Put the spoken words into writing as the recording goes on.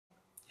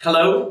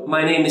Hello,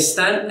 my name is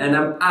Stan and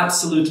I'm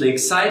absolutely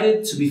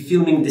excited to be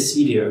filming this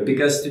video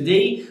because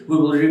today we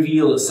will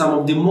reveal some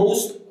of the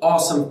most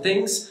awesome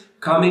things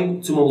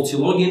coming to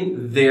Multilogin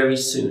very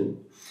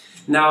soon.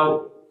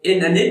 Now,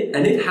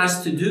 it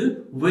has to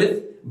do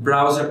with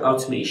browser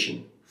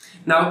automation.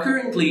 Now,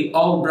 currently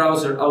all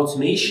browser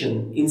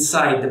automation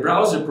inside the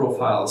browser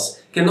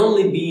profiles can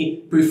only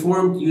be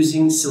performed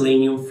using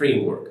Selenium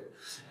framework.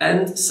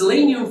 And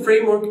Selenium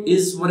framework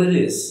is what it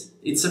is.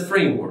 It's a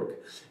framework,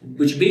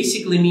 which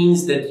basically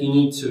means that you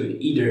need to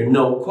either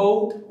know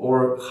code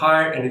or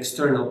hire an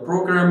external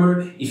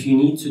programmer if you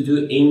need to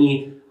do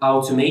any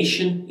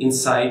automation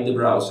inside the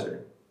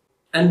browser.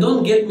 And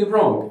don't get me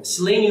wrong,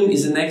 Selenium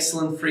is an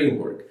excellent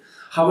framework.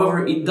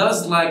 However, it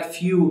does lack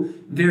few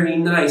very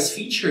nice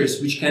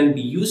features which can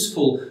be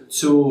useful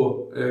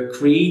to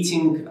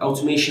creating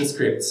automation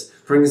scripts.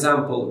 For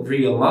example,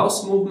 real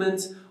mouse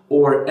movement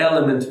or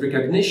element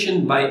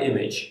recognition by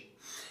image.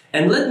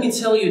 And let me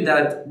tell you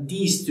that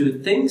these two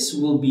things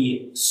will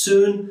be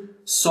soon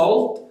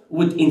solved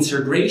with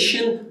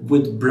integration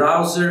with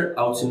Browser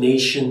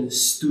Automation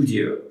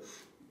Studio,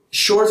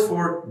 short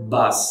for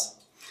BAS.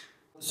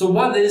 So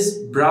what is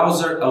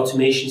Browser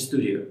Automation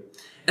Studio?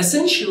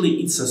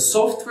 Essentially, it's a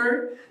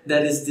software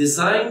that is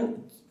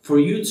designed for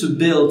you to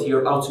build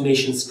your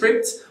automation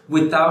scripts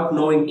without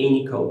knowing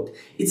any code.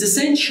 It's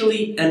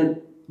essentially a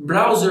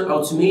browser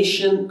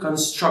automation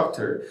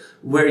constructor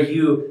where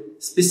you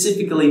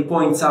specifically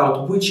points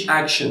out which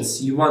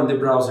actions you want the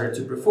browser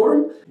to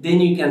perform, then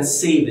you can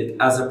save it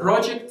as a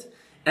project,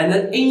 and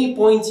at any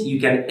point you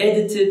can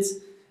edit it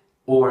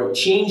or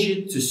change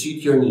it to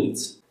suit your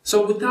needs.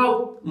 So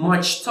without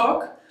much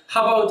talk,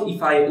 how about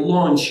if I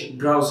launch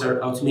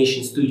Browser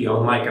Automation Studio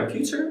on my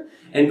computer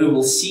and we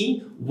will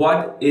see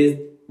what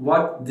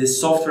this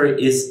software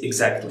is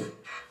exactly.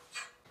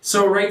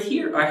 So right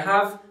here I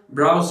have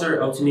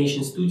Browser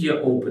Automation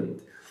Studio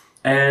opened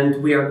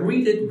and we are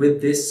greeted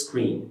with this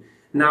screen.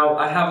 Now,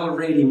 I have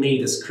already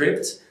made a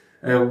script,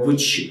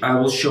 which I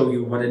will show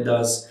you what it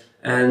does.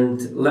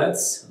 And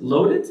let's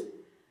load it.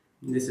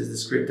 This is the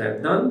script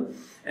I've done.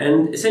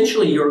 And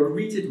essentially, you're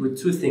greeted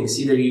with two things.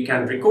 Either you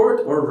can record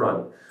or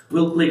run.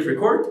 We'll click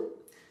record.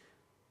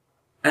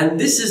 And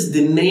this is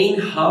the main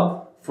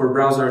hub for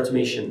Browser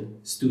Automation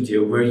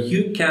Studio, where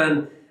you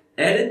can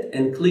edit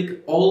and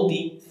click all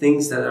the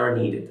things that are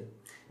needed.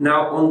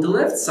 Now, on the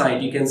left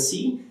side, you can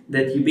see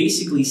that you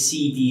basically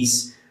see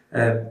these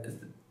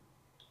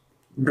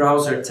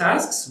browser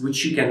tasks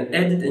which you can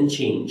edit and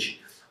change.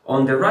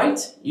 On the right,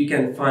 you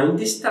can find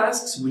these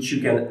tasks which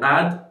you can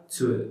add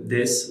to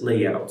this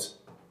layout.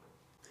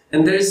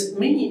 And there's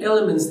many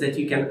elements that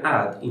you can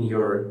add in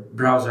your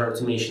browser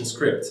automation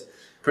script.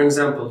 For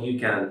example, you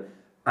can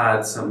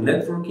add some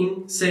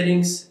networking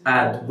settings,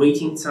 add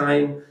waiting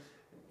time.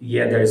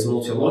 Yeah, there's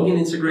multi-login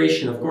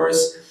integration, of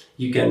course.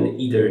 You can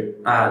either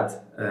add,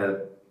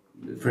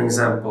 for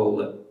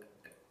example,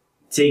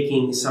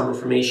 taking some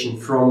information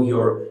from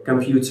your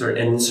computer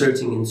and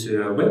inserting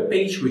into a web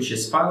page, which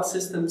is file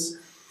systems.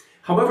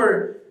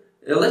 However,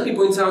 let me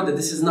point out that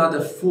this is not a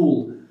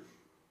full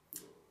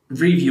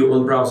review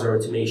on browser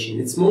automation.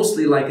 It's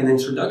mostly like an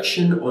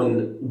introduction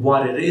on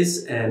what it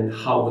is and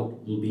how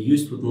it will be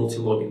used with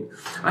Multilogin.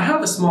 I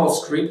have a small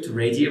script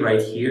ready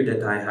right here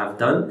that I have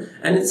done,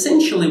 and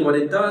essentially what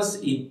it does,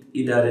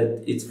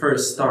 it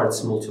first starts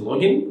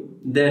Multilogin,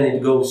 then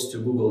it goes to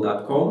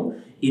google.com.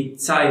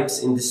 It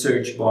types in the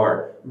search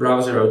bar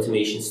Browser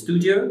Automation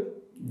Studio,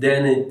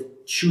 then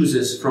it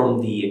chooses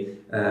from the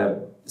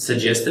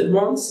suggested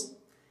ones.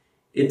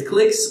 It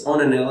clicks on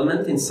an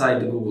element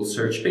inside the Google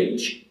search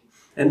page,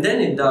 and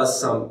then it does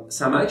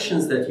some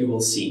actions that you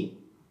will see.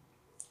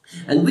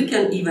 And we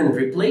can even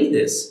replay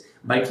this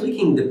by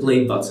clicking the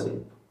play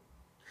button.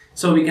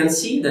 So we can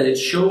see that it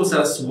shows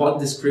us what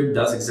the script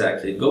does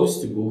exactly. It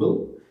goes to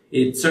Google,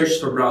 it searches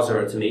for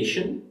browser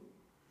automation,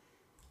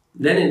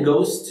 then it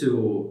goes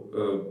to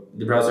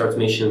the browser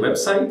automation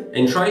website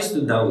and tries to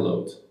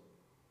download.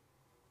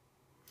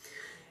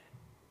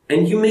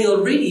 And you may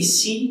already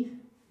see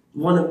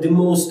one of the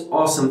most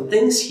awesome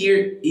things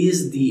here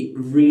is the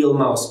real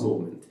mouse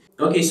movement.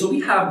 Okay, so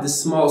we have the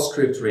small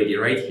script ready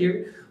right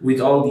here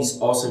with all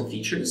these awesome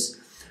features.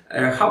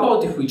 How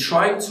about if we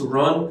try to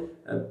run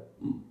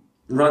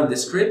the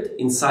script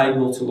inside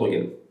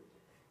Multilogin?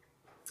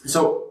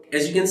 So,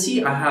 as you can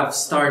see, I have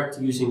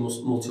started using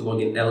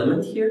Multilogin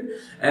element here,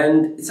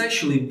 and it's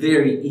actually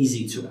very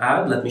easy to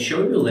add. Let me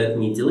show you. Let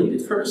me delete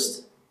it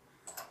first.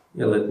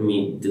 Yeah, let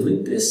me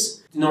delete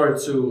this. In order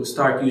to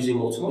start using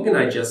Multilogin,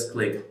 I just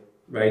click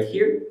right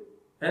here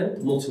and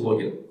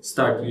Multilogin.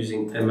 Start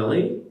using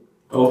MLA.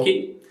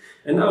 Okay,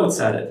 and now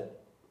it's added.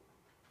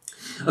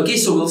 Okay,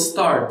 so we'll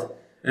start.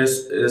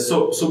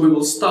 So we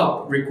will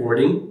stop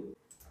recording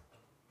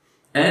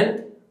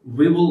and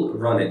we will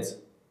run it.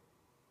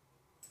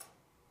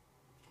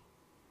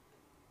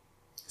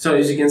 So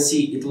as you can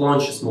see, it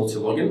launches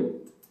Multilogin.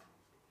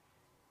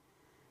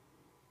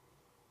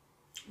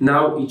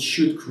 Now it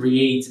should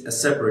create a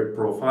separate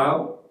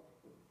profile,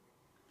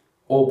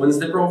 opens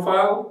the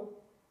profile,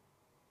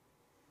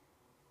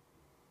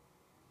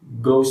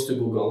 goes to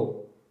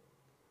Google,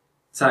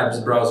 types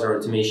Browser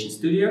Automation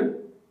Studio,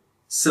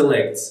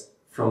 selects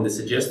from the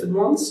suggested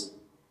ones,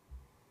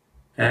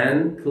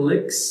 and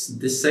clicks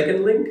the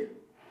second link.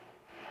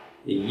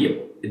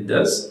 Yep, it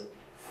does.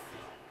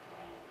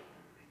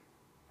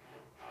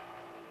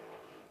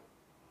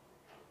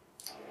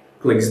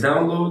 Clicks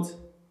download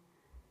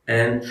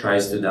and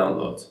tries to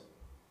download.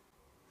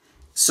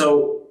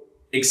 So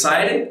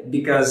excited,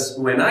 because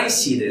when I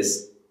see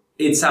this,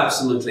 it's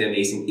absolutely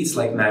amazing. It's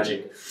like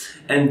magic.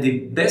 And the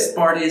best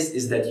part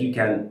is that you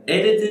can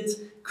edit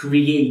it,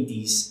 create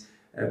these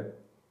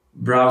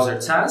browser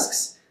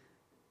tasks,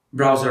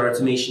 browser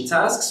automation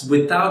tasks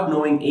without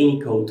knowing any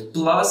code.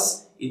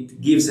 Plus, it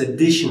gives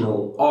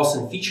additional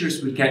awesome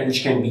features which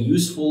can be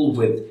useful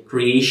with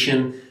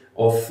creation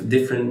of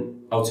different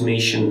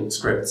automation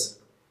scripts.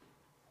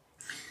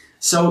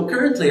 So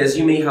currently, as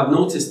you may have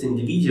noticed in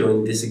the video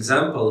in this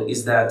example,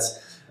 is that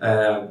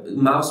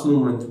mouse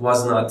movement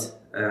was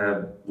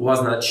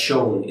not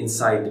shown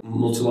inside the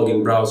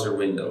Multilogin browser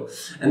window,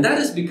 and that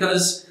is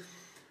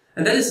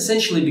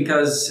essentially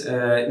because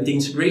the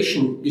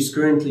integration is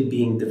currently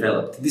being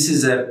developed. This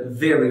is a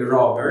very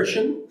raw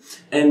version,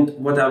 and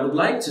what I would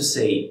like to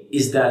say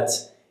is that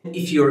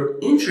if you're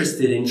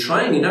interested in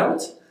trying it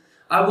out,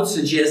 I would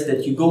suggest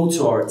that you go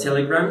to our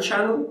Telegram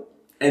channel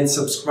and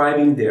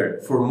subscribing there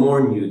for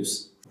more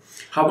news.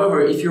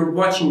 However, if you're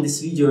watching this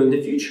video in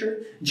the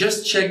future,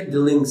 just check the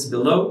links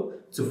below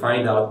to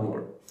find out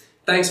more.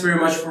 Thanks very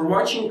much for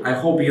watching. I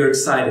hope you're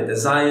excited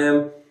as I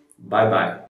am. Bye bye.